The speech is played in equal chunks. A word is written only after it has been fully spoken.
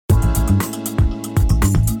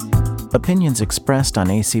Opinions expressed on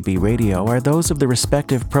ACB Radio are those of the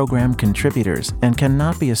respective program contributors and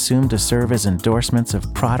cannot be assumed to serve as endorsements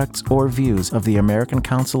of products or views of the American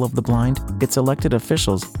Council of the Blind, its elected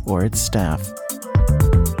officials, or its staff.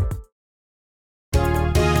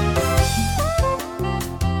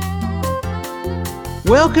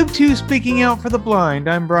 Welcome to Speaking Out for the Blind.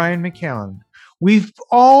 I'm Brian McCallan. We've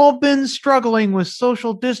all been struggling with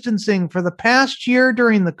social distancing for the past year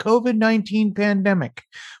during the COVID-19 pandemic,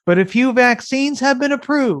 but a few vaccines have been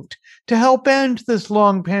approved to help end this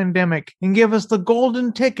long pandemic and give us the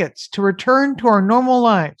golden tickets to return to our normal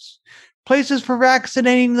lives. Places for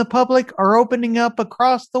vaccinating the public are opening up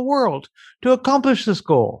across the world to accomplish this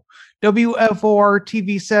goal.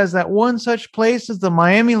 WFOR-TV says that one such place is the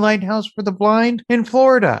Miami Lighthouse for the Blind in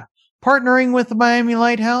Florida. Partnering with the Miami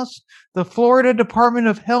Lighthouse, the Florida Department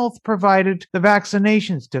of Health provided the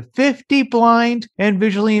vaccinations to 50 blind and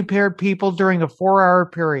visually impaired people during a 4-hour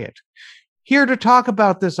period. Here to talk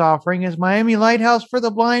about this offering is Miami Lighthouse for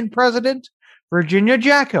the Blind President, Virginia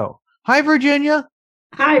Jacko. Hi, Virginia.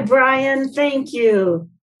 Hi, Brian. Thank you.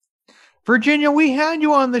 Virginia, we had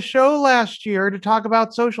you on the show last year to talk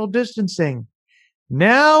about social distancing.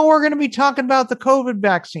 Now we're going to be talking about the COVID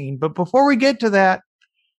vaccine. But before we get to that,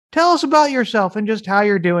 tell us about yourself and just how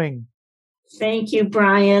you're doing. Thank you,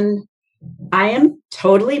 Brian. I am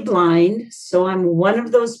totally blind, so I'm one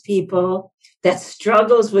of those people that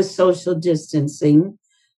struggles with social distancing.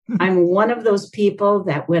 I'm one of those people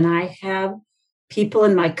that when I have people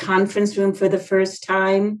in my conference room for the first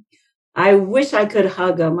time, I wish I could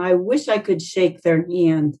hug them. I wish I could shake their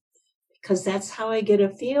hand because that's how I get a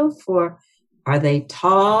feel for, are they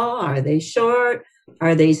tall? Are they short?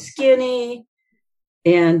 Are they skinny?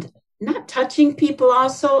 And not touching people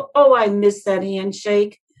also. Oh, I miss that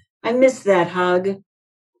handshake. I miss that hug.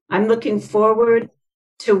 I'm looking forward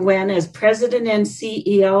to when, as president and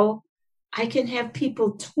CEO, I can have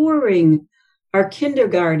people touring our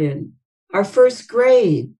kindergarten, our first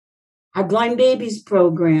grade, our blind babies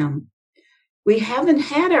program. We haven't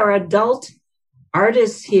had our adult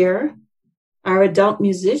artists here, our adult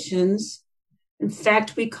musicians. In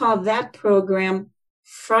fact, we call that program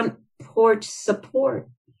Front Porch Support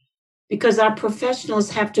because our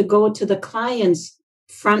professionals have to go to the client's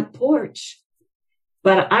front porch.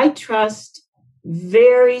 But I trust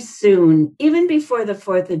very soon, even before the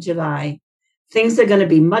 4th of July, things are going to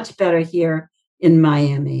be much better here in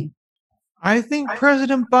Miami. I think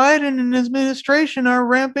President Biden and his administration are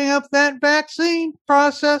ramping up that vaccine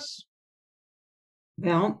process.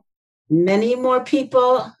 Well, many more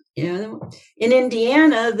people, in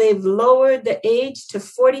Indiana, they've lowered the age to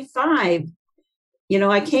 45.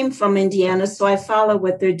 I came from Indiana, so I follow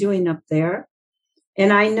what they're doing up there.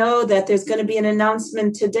 And I know that there's going to be an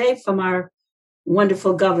announcement today from our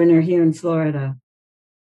wonderful governor here in Florida.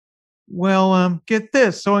 Well, get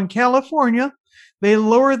this. So in California, they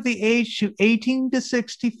lowered the age to 18 to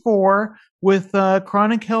 64 with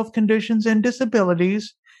chronic health conditions and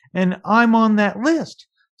disabilities, and I'm on that list.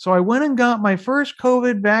 So I went and got my first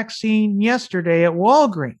COVID vaccine yesterday at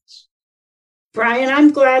Walgreens. Brian,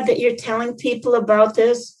 I'm glad that you're telling people about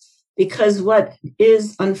this because what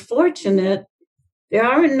is unfortunate, there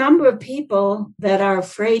are a number of people that are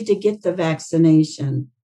afraid to get the vaccination.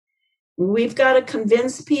 We've got to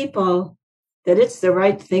convince people that it's the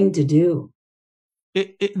right thing to do.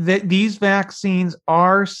 That these vaccines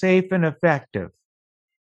are safe and effective,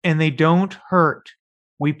 and they don't hurt.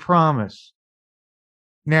 We promise.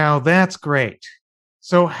 Now, that's great.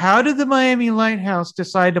 So how did the Miami Lighthouse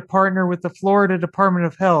decide to partner with the Florida Department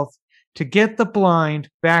of Health to get the blind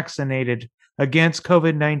vaccinated against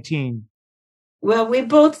COVID-19? Well, we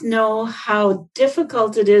both know how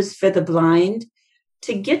difficult it is for the blind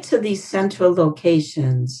to get to these central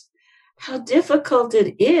locations, how difficult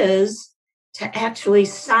it is to actually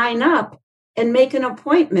sign up and make an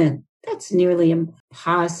appointment. That's nearly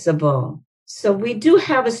impossible. So we do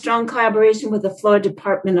have a strong collaboration with the Florida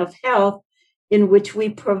Department of Health in which we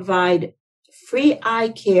provide free eye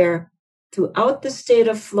care throughout the state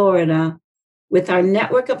of Florida with our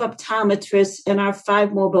network of optometrists and our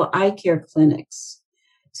 5 mobile eye care clinics.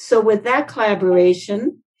 So with that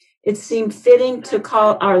collaboration, it seemed fitting to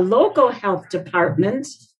call our local health department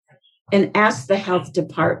and ask the health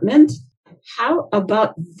department, how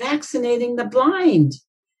about vaccinating the blind?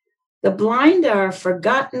 The blind are a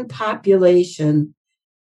forgotten population,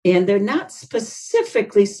 and they're not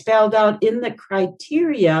specifically spelled out in the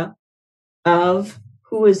criteria of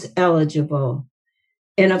who is eligible.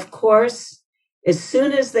 And of course, as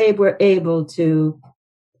soon as they were able to,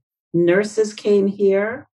 nurses came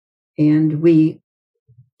here and we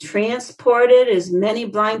transported as many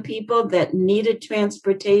blind people that needed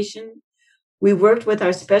transportation We worked with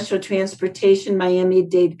our special transportation,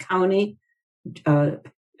 Miami-Dade County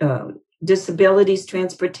disabilities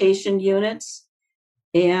transportation units,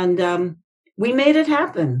 and we made it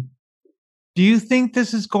happen. Do you think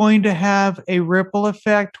this is going to have a ripple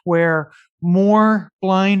effect where more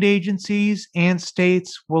blind agencies and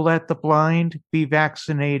states will let the blind be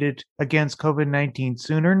vaccinated against COVID-19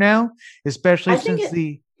 sooner now, especially since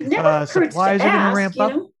the supplies are going to ramp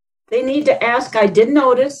up? They need to ask. I did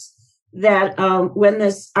notice that when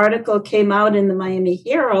this article came out in the Miami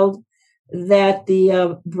Herald, that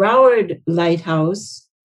the Broward Lighthouse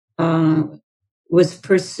was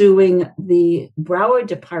pursuing the Broward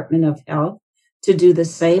Department of Health to do the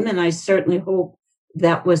same, and I certainly hope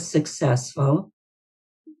that was successful.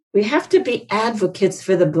 We have to be advocates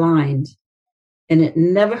for the blind, and it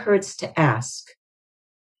never hurts to ask.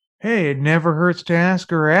 Hey, it never hurts to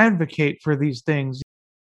ask or advocate for these things.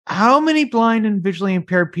 How many blind and visually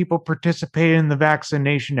impaired people participate in the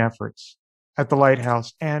vaccination efforts at the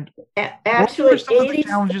Lighthouse? And actually, what were some of the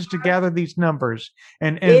challenges to gather these numbers?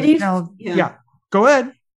 Yeah, go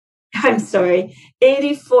ahead. I'm sorry.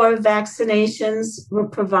 84 vaccinations were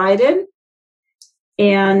provided.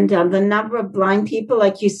 And the number of blind people,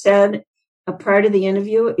 like you said, a part of the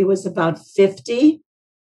interview, it was about 50.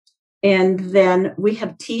 And then we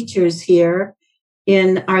have teachers here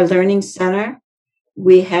in our learning center.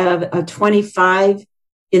 We have 25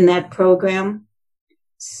 in that program.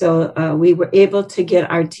 So we were able to get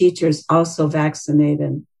our teachers also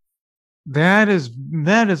vaccinated. That is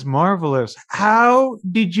marvelous. How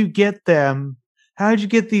did you get them? How did you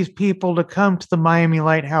get these people to come to the Miami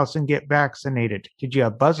Lighthouse and get vaccinated? Did you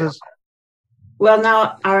have buses? Well,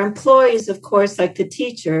 now our employees, of course, like the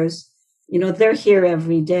teachers, they're here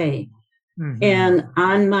every day. Mm-hmm. And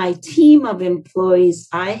on my team of employees,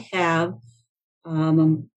 I have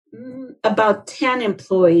about 10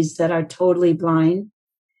 employees that are totally blind.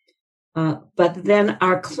 But then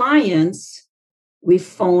our clients, we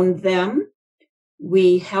phoned them.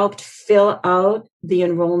 We helped fill out the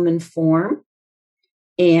enrollment form.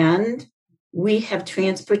 And we have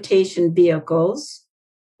transportation vehicles,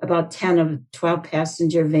 about 10 of 12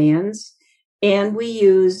 passenger vans. And we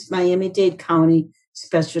use Miami-Dade County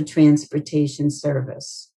Special Transportation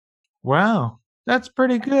Service. Wow, that's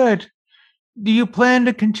pretty good. Do you plan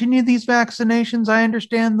to continue these vaccinations? I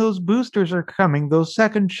understand those boosters are coming, those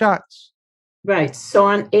second shots. Right. So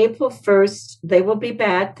on April 1st, they will be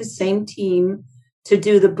back, the same team, to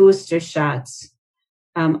do the booster shots.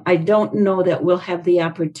 I don't know that we'll have the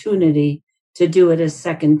opportunity to do it a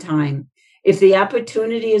second time. If the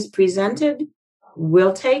opportunity is presented,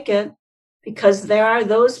 we'll take it, because there are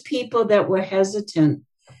those people that were hesitant.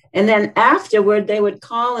 And then afterward, they would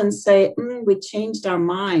call and say, we changed our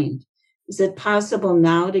mind. Is it possible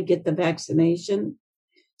now to get the vaccination?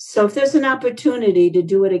 So if there's an opportunity to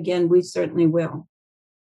do it again, we certainly will.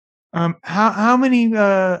 How many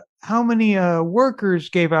workers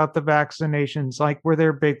gave out the vaccinations? Like, were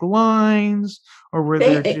there big lines, or were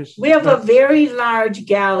there just? We have a very large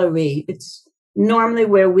gallery. It's normally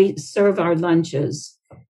where we serve our lunches,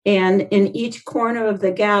 and in each corner of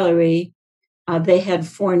the gallery, they had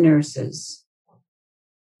 4 nurses.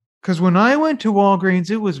 Because when I went to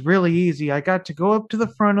Walgreens, it was really easy. I got to go up to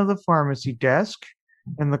the front of the pharmacy desk,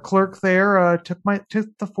 and the clerk there took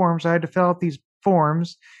the forms. I had to fill out these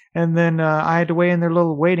forms, and then I had to wait in their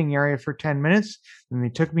little waiting area for 10 minutes. And they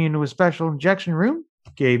took me into a special injection room,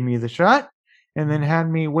 gave me the shot, and then had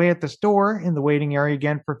me wait at the store in the waiting area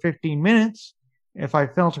again for 15 minutes. If I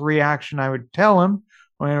felt a reaction, I would tell them.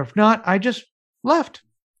 And if not, I just left.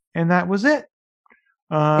 And that was it.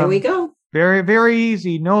 There we go. Very, very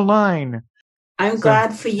easy. No line. I'm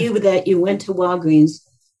glad for you that you went to Walgreens.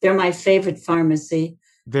 They're my favorite pharmacy.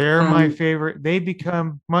 They're my favorite. They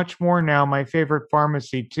become much more now my favorite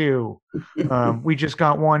pharmacy too. We just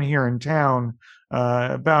got one here in town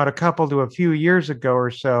about a couple to a few years ago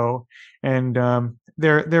or so, and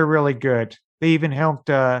they're really good. They even helped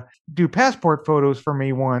do passport photos for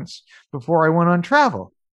me once before I went on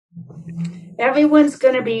travel. Everyone's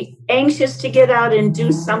going to be anxious to get out and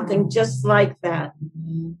do something just like that,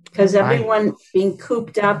 because everyone being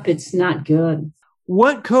cooped up, it's not good.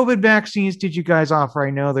 What COVID vaccines did you guys offer?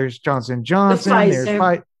 I know there's Johnson & Johnson,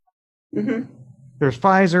 there's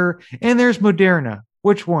Pfizer, and there's Moderna.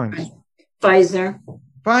 Which ones? Pfizer.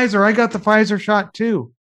 I got the Pfizer shot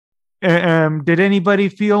too. Did anybody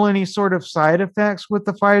feel any sort of side effects with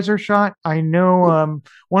the Pfizer shot? I know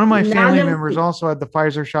one of my family members also had the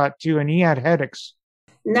Pfizer shot too, and he had headaches.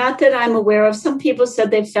 Not that I'm aware of. Some people said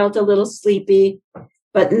they felt a little sleepy,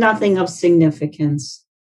 but nothing of significance.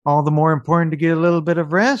 All the more important to get a little bit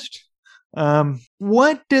of rest.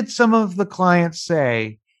 What did some of the clients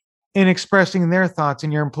say in expressing their thoughts,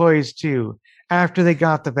 and your employees too, after they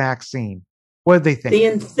got the vaccine? What did they think? The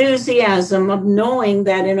enthusiasm of knowing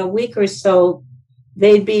that in a week or so,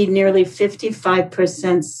 they'd be nearly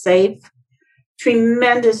 55% safe.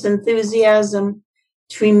 Tremendous enthusiasm,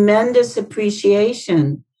 tremendous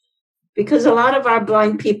appreciation, because a lot of our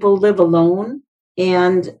blind people live alone.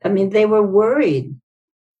 And I mean, they were worried.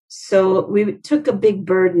 So we took a big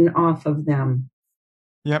burden off of them.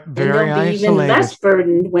 Yep, very isolated. And they'll be even less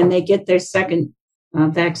burdened when they get their second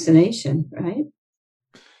vaccination, right?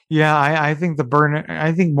 Yeah, I think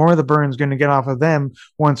more of the burn is going to get off of them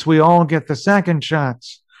once we all get the second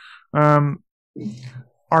shots.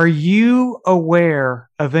 Are you aware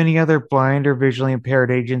of any other blind or visually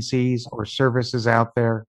impaired agencies or services out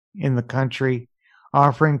there in the country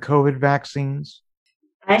offering COVID vaccines?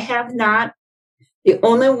 I have not. The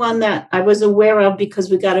only one that I was aware of, because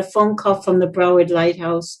we got a phone call from the Broward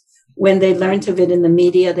Lighthouse when they learned of it in the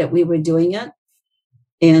media that we were doing it,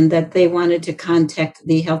 and that they wanted to contact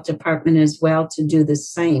the health department as well to do the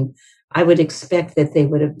same. I would expect that they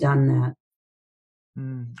would have done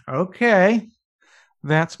that. Okay.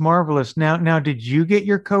 That's marvelous. Now, did you get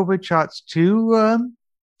your COVID shots too?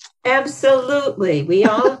 Absolutely. We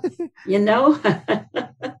all,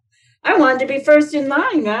 I wanted to be first in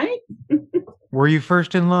line, right? Were you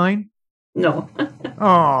first in line? No.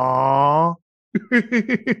 Aww.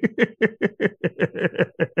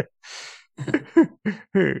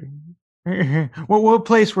 What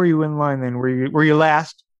place were you in line then? Were you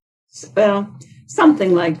last? Well,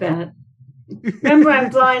 something like that. Remember, I'm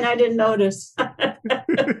blind. I didn't notice.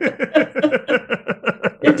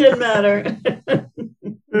 It didn't matter.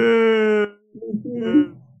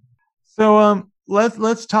 So,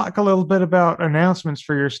 let's talk a little bit about announcements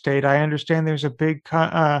for your state. I understand there's a big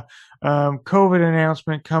COVID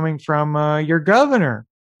announcement coming from your governor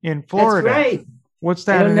in Florida. That's right. What's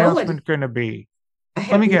that announcement going to be?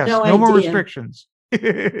 Let me guess. No more restrictions.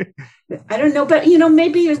 I don't know, but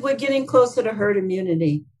maybe we're getting closer to herd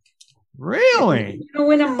immunity. Really?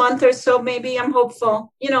 In a month or so, maybe. I'm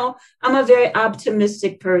hopeful. I'm a very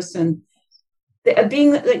optimistic person.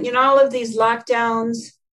 Being, all of these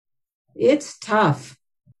lockdowns, it's tough.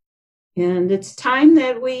 And it's time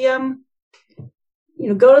that we,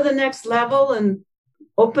 go to the next level and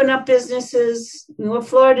open up businesses.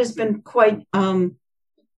 Florida's been quite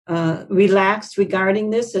relaxed regarding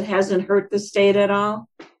this. It hasn't hurt the state at all.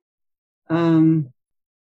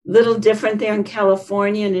 Little different there in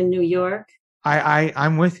California and in New York.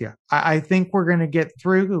 I'm with you. I think we're going to get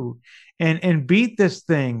through and beat this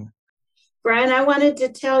thing. Brian, I wanted to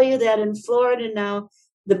tell you that in Florida now,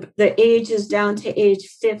 the age is down to age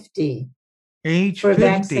 50. Age for 50.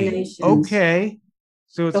 Vaccinations. Okay.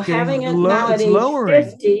 So it's having it low, now at age lowering.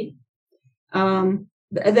 50,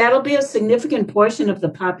 that'll be a significant portion of the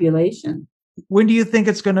population. When do you think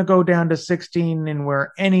it's going to go down to 16 and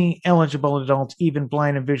where any eligible adult, even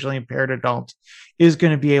blind and visually impaired adult, is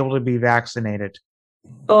going to be able to be vaccinated?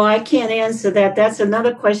 Oh, I can't answer that. That's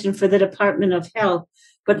another question for the Department of Health.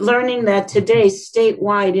 But learning that today,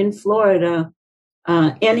 statewide in Florida,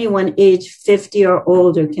 anyone age 50 or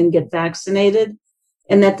older can get vaccinated,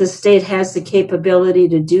 and that the state has the capability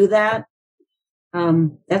to do that,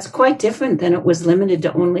 that's quite different than it was limited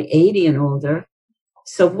to only 80 and older.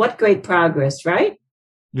 So what great progress, right?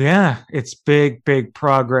 Yeah, it's big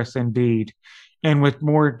progress indeed. And with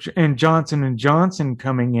more, and Johnson & Johnson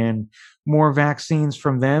coming in, more vaccines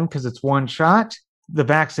from them because it's one shot, the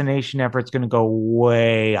vaccination effort's going to go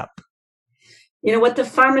way up. What the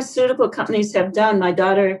pharmaceutical companies have done, my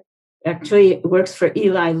daughter actually works for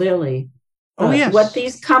Eli Lilly. Oh, yes. What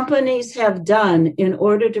these companies have done in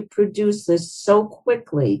order to produce this so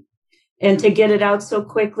quickly and to get it out so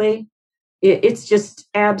quickly, it's just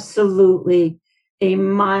absolutely a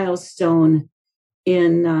milestone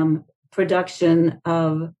in production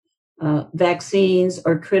of vaccines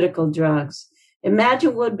or critical drugs.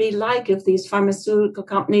 Imagine what it would be like if these pharmaceutical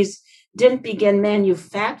companies didn't begin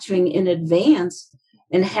manufacturing in advance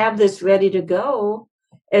and have this ready to go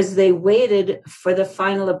as they waited for the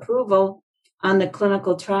final approval on the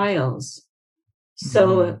clinical trials.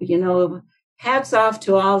 So, hats off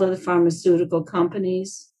to all of the pharmaceutical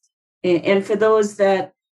companies and for those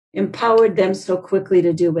that empowered them so quickly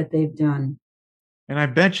to do what they've done. And I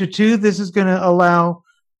bet you, too, this is going to allow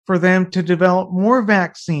for them to develop more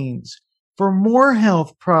vaccines for more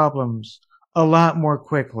health problems a lot more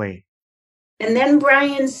quickly. And then,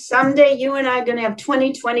 Brian, someday you and I are going to have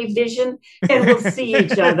 20/20 vision and we'll see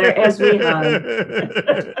each other as we hug.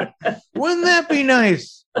 Wouldn't that be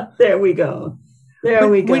nice? There we go. There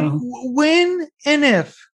we go. When and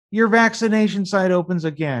if your vaccination site opens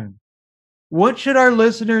again. What should our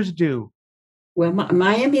listeners do? Well,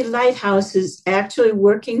 Miami Lighthouse is actually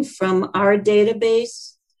working from our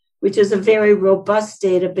database, which is a very robust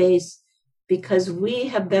database because we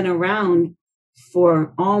have been around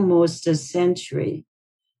for almost a century.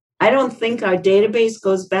 I don't think our database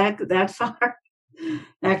goes back that far.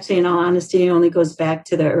 Actually, in all honesty, it only goes back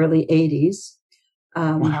to the early 80s.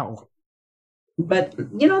 Wow. But,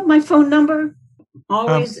 my phone number,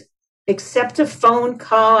 always accept a phone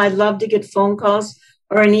call. I love to get phone calls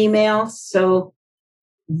or an email. So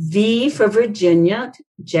V for Virginia,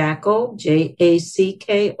 Jacko,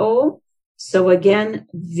 Jacko. So again,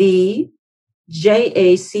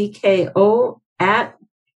 VJACKO at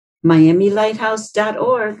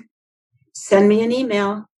miamilighthouse.org. Send me an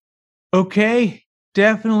email. Okay,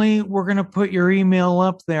 definitely. We're going to put your email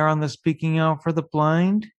up there on the Speaking Out for the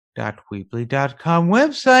Blind.weebly.com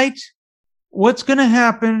website. What's going to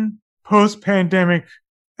happen post-pandemic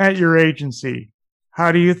at your agency?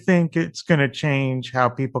 How do you think it's going to change how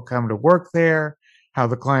people come to work there, how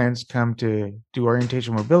the clients come to do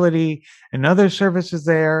orientation mobility and other services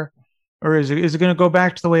there? Or is it going to go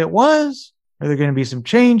back to the way it was? Are there going to be some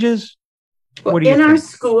changes? Well, what do you think?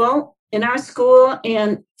 In our school,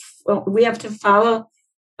 and we have to follow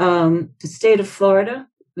the state of Florida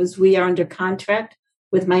because we are under contract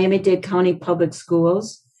with Miami-Dade County Public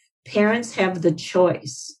Schools. Parents have the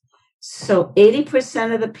choice. So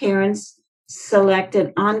 80% of the parents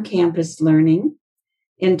selected on-campus learning,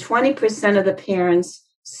 and 20% of the parents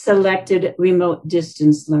selected remote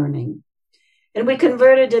distance learning. And we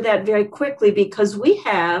converted to that very quickly because we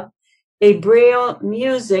have a Braille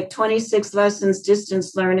music, 26 lessons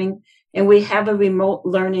distance learning, and we have a remote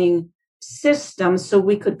learning system, so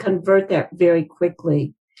we could convert that very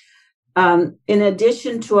quickly. In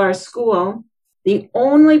addition to our school, the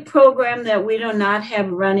only program that we do not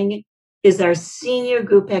have running is our senior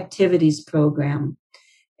group activities program.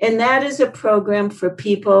 And that is a program for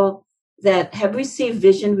people that have received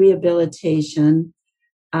vision rehabilitation.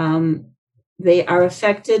 They are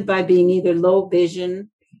affected by being either low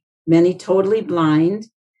vision, many totally blind.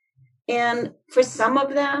 And for some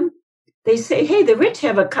of them, they say, hey, the rich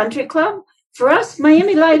have a country club. For us,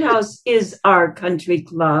 Miami Lighthouse is our country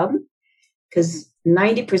club because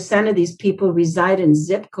 90% of these people reside in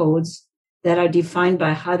zip codes that are defined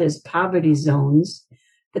by HUD as poverty zones.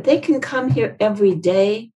 But they can come here every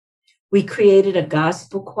day. We created a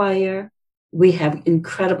gospel choir. We have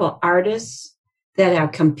incredible artists that are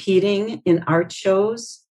competing in art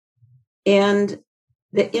shows. And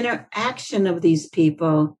the interaction of these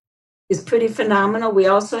people is pretty phenomenal. We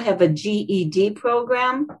also have a GED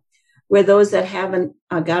program where those that haven't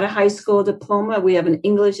got a high school diploma, we have an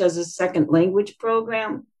English as a second language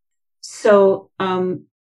program. So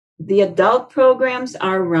the adult programs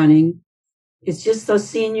are running. It's just those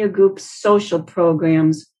senior group social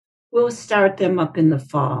programs. We'll start them up in the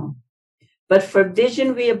fall. But for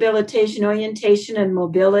vision rehabilitation, orientation, and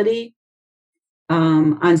mobility,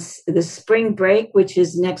 on the spring break, which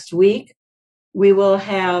is next week, we will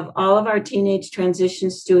have all of our teenage transition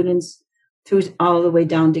students through all the way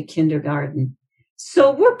down to kindergarten.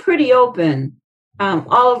 So we're pretty open.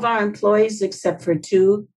 All of our employees, except for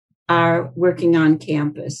 2, are working on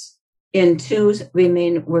campus, and 2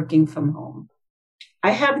 remain working from home.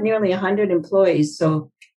 I have nearly 100 employees,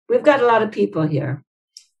 so we've got a lot of people here.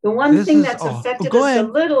 The one thing that's affected us a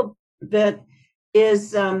little bit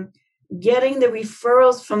is getting the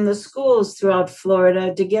referrals from the schools throughout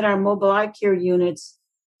Florida to get our mobile eye care units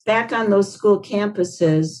back on those school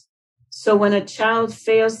campuses. So when a child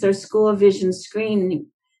fails their school vision screening,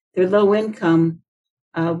 they're low income,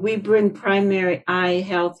 we bring primary eye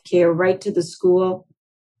health care right to the school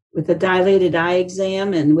with a dilated eye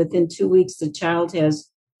exam, and within 2 weeks, the child has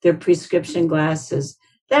their prescription glasses.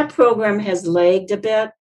 That program has lagged a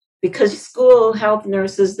bit because school health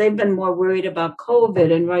nurses, they've been more worried about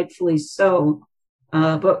COVID, and rightfully so.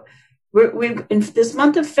 But we in this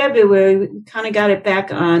month of February, we kind of got it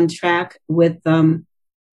back on track with the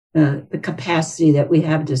capacity that we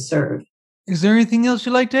have to serve. Is there anything else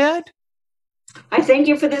you'd like to add? I thank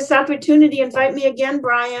you for this opportunity. Invite me again,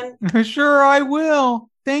 Brian. Sure, I will.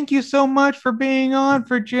 Thank you so much for being on,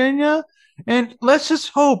 Virginia. And let's just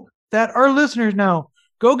hope that our listeners now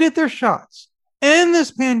go get their shots, end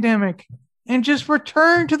this pandemic, and just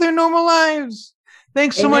return to their normal lives.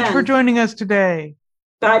 Thanks so much for joining us today.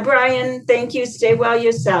 Bye, Brian. Thank you. Stay well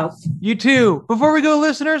yourself. You too. Before we go,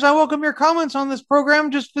 listeners, I welcome your comments on this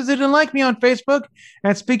program. Just visit and like me on Facebook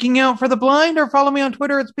at Speaking Out for the Blind, or follow me on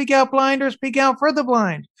Twitter at Speak Out Blind or Speak Out for the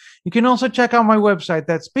Blind. You can also check out my website.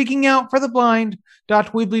 That's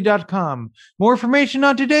speakingoutfortheblind.weebly.com. More information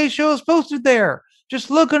on today's show is posted there.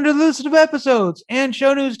 Just look under the list of episodes and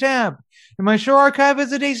show news tab. In my show archive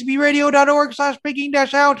is at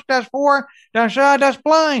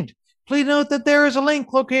acbradio.org/speaking-out-for-blind. Please note that there is a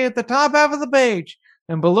link located at the top half of the page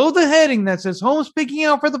and below the heading that says Home Speaking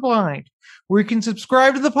Out for the Blind, where you can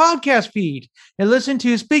subscribe to the podcast feed and listen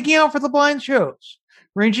to Speaking Out for the Blind shows,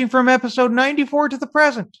 ranging from episode 94 to the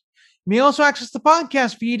present. You may also access the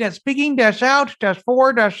podcast feed at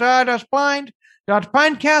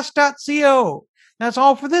speaking-out-for-blind.pinecast.co. That's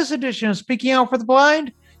all for this edition of Speaking Out for the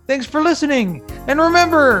Blind. Thanks for listening, and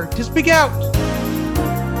remember to speak out.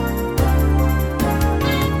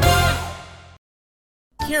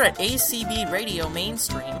 Here at ACB Radio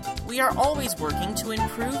Mainstream, we are always working to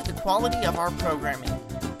improve the quality of our programming.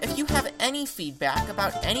 If you have any feedback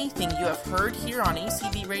about anything you have heard here on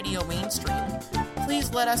ACB Radio Mainstream,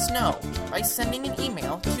 please let us know by sending an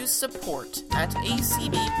email to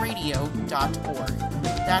support@acbradio.org.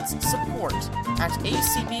 That's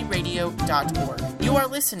support@acbradio.org. You are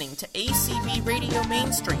listening to ACB Radio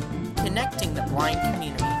Mainstream, connecting the blind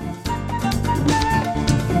community.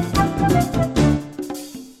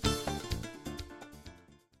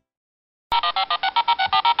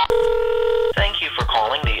 Thank you for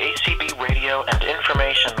calling the ACB Radio and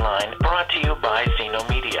Information Line, brought to you by Zeno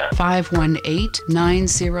Media.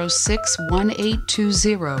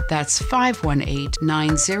 518-906-1820. That's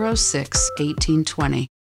 518-906-1820.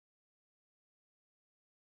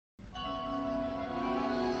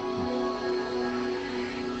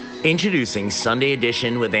 Introducing Sunday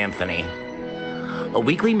Edition with Anthony, a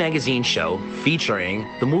weekly magazine show featuring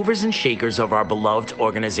the movers and shakers of our beloved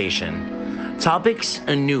organization. Topics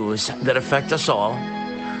and news that affect us all,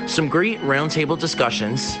 some great roundtable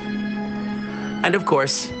discussions, and of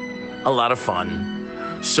course, a lot of fun.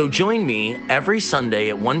 So join me every Sunday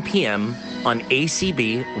at 1 p.m. on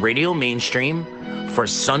ACB Radio Mainstream for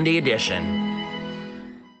Sunday Edition.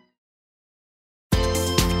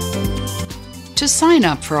 To sign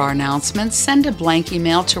up for our announcements, send a blank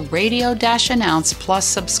email to radio-announce plus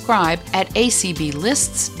subscribe at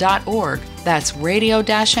acblists.org. That's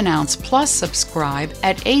radio-announce plus subscribe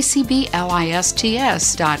at acblists.org.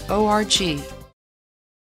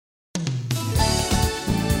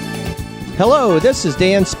 Hello, this is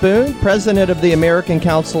Dan Spoon, President of the American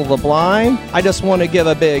Council of the Blind. I just want to give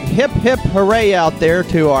a big hip, hip hooray out there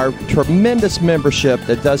to our tremendous membership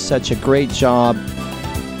that does such a great job.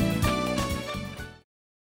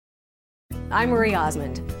 I'm Marie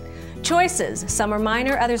Osmond. Choices, some are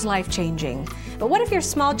minor, others life-changing. But what if your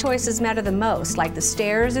small choices matter the most, like the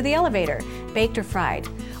stairs or the elevator, baked or fried?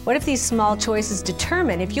 What if these small choices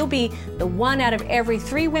determine if you'll be the one out of every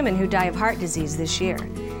 3 women who die of heart disease this year?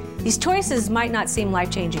 These choices might not seem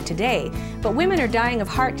life-changing today, but women are dying of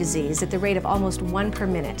heart disease at the rate of almost 1 per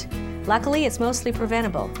minute. Luckily, it's mostly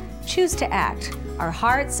preventable. Choose to act. Our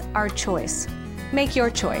hearts, our choice. Make your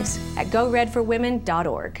choice at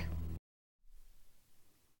goredforwomen.org.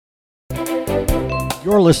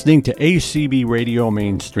 You're listening to ACB Radio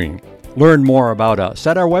Mainstream. Learn more about us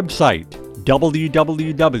at our website,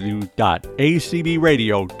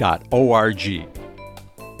 www.acbradio.org.